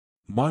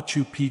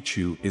Machu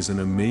Picchu is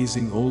an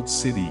amazing old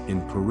city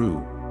in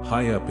Peru,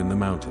 high up in the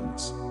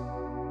mountains.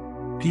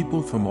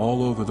 People from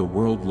all over the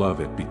world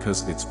love it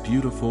because it's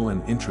beautiful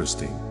and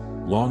interesting.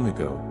 Long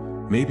ago,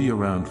 maybe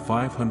around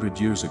 500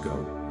 years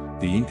ago,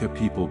 the Inca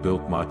people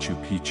built Machu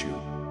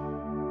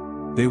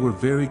Picchu. They were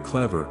very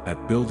clever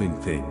at building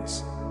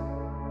things.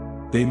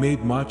 They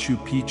made Machu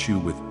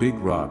Picchu with big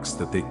rocks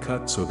that they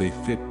cut so they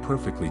fit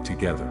perfectly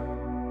together.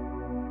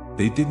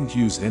 They didn't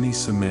use any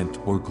cement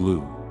or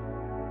glue.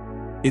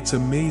 It's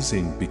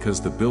amazing because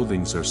the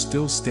buildings are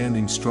still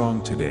standing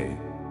strong today.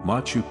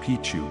 Machu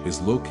Picchu is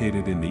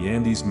located in the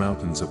Andes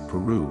Mountains of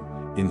Peru,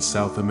 in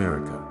South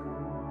America.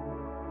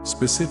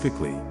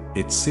 Specifically,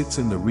 it sits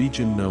in the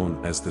region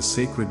known as the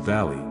Sacred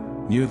Valley,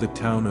 near the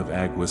town of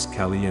Aguas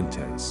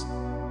Calientes.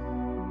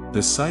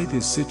 The site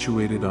is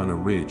situated on a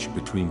ridge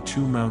between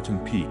two mountain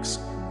peaks,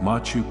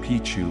 Machu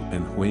Picchu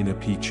and Huayna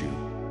Picchu.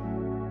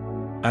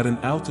 At an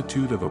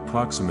altitude of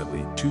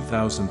approximately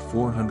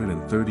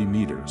 2,430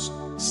 meters,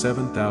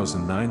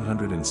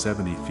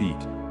 7,970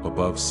 feet,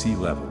 above sea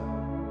level.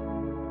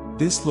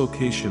 This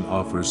location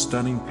offers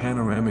stunning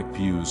panoramic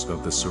views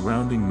of the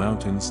surrounding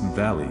mountains and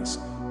valleys.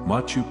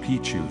 Machu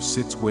Picchu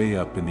sits way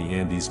up in the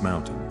Andes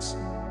Mountains.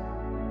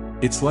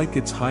 It's like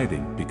it's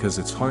hiding because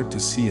it's hard to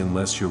see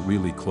unless you're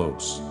really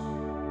close.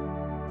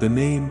 The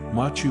name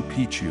Machu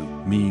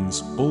Picchu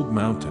means Old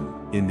Mountain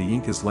in the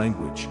Inca's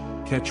language,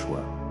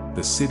 Quechua.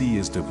 The city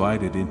is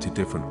divided into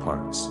different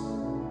parts.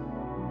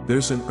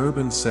 There's an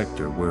urban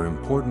sector where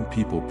important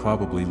people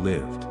probably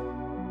lived.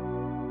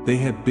 They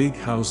had big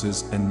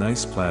houses and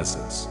nice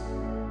plazas.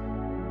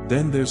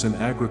 Then there's an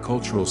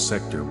agricultural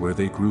sector where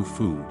they grew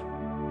food.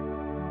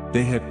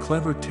 They had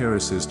clever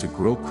terraces to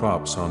grow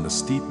crops on the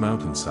steep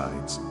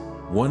mountainsides.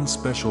 One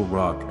special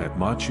rock at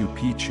Machu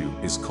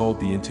Picchu is called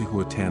the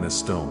Intihuatana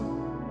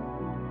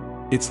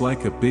stone. It's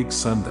like a big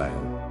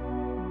sundial.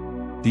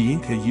 The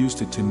Inca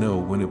used it to know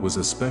when it was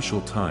a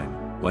special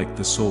time, like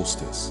the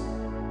solstice.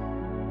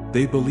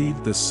 They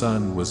believed the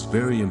sun was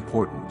very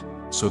important,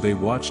 so they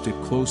watched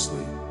it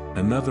closely.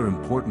 Another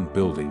important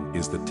building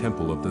is the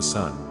Temple of the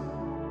Sun.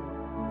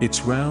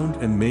 It's round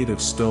and made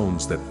of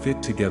stones that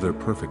fit together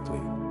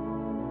perfectly.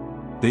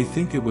 They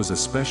think it was a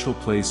special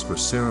place for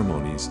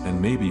ceremonies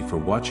and maybe for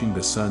watching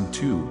the sun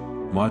too.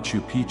 Machu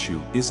Picchu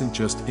isn't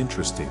just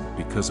interesting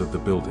because of the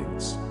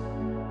buildings.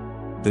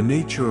 The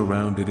nature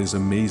around it is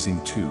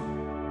amazing too.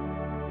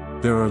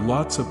 There are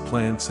lots of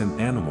plants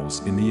and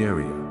animals in the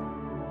area.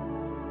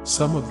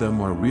 Some of them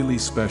are really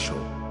special,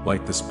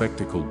 like the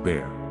spectacled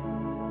bear.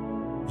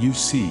 You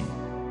see,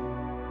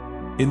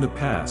 in the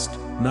past,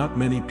 not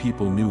many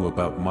people knew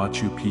about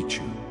Machu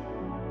Picchu.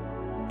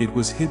 It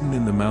was hidden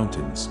in the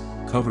mountains,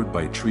 covered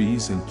by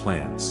trees and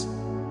plants.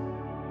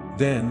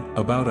 Then,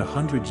 about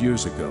 100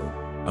 years ago,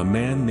 a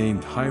man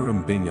named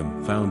Hiram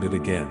Bingham found it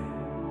again.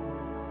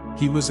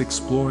 He was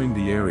exploring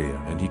the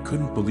area and he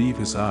couldn't believe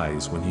his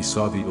eyes when he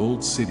saw the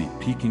old city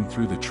peeking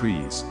through the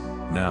trees.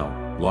 Now,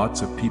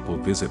 lots of people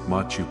visit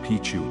Machu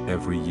Picchu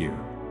every year.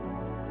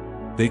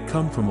 They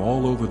come from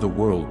all over the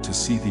world to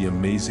see the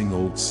amazing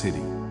old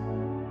city.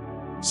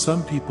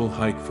 Some people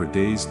hike for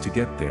days to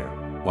get there,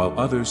 while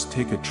others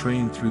take a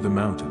train through the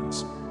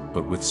mountains.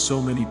 But with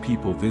so many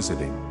people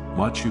visiting,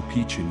 Machu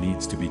Picchu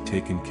needs to be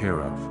taken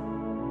care of.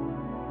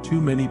 Too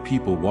many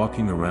people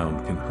walking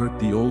around can hurt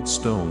the old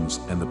stones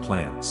and the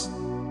plants.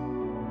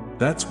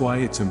 That's why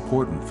it's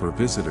important for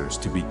visitors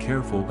to be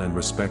careful and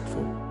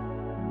respectful.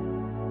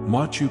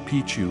 Machu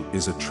Picchu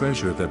is a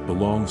treasure that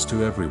belongs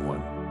to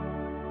everyone.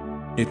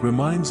 It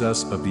reminds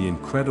us of the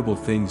incredible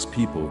things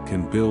people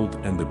can build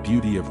and the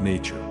beauty of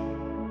nature.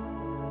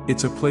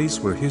 It's a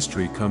place where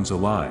history comes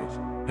alive,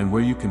 and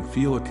where you can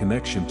feel a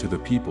connection to the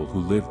people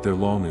who lived there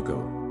long ago.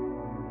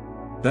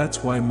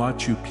 That's why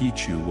Machu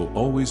Picchu will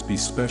always be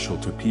special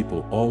to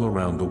people all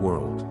around the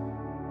world.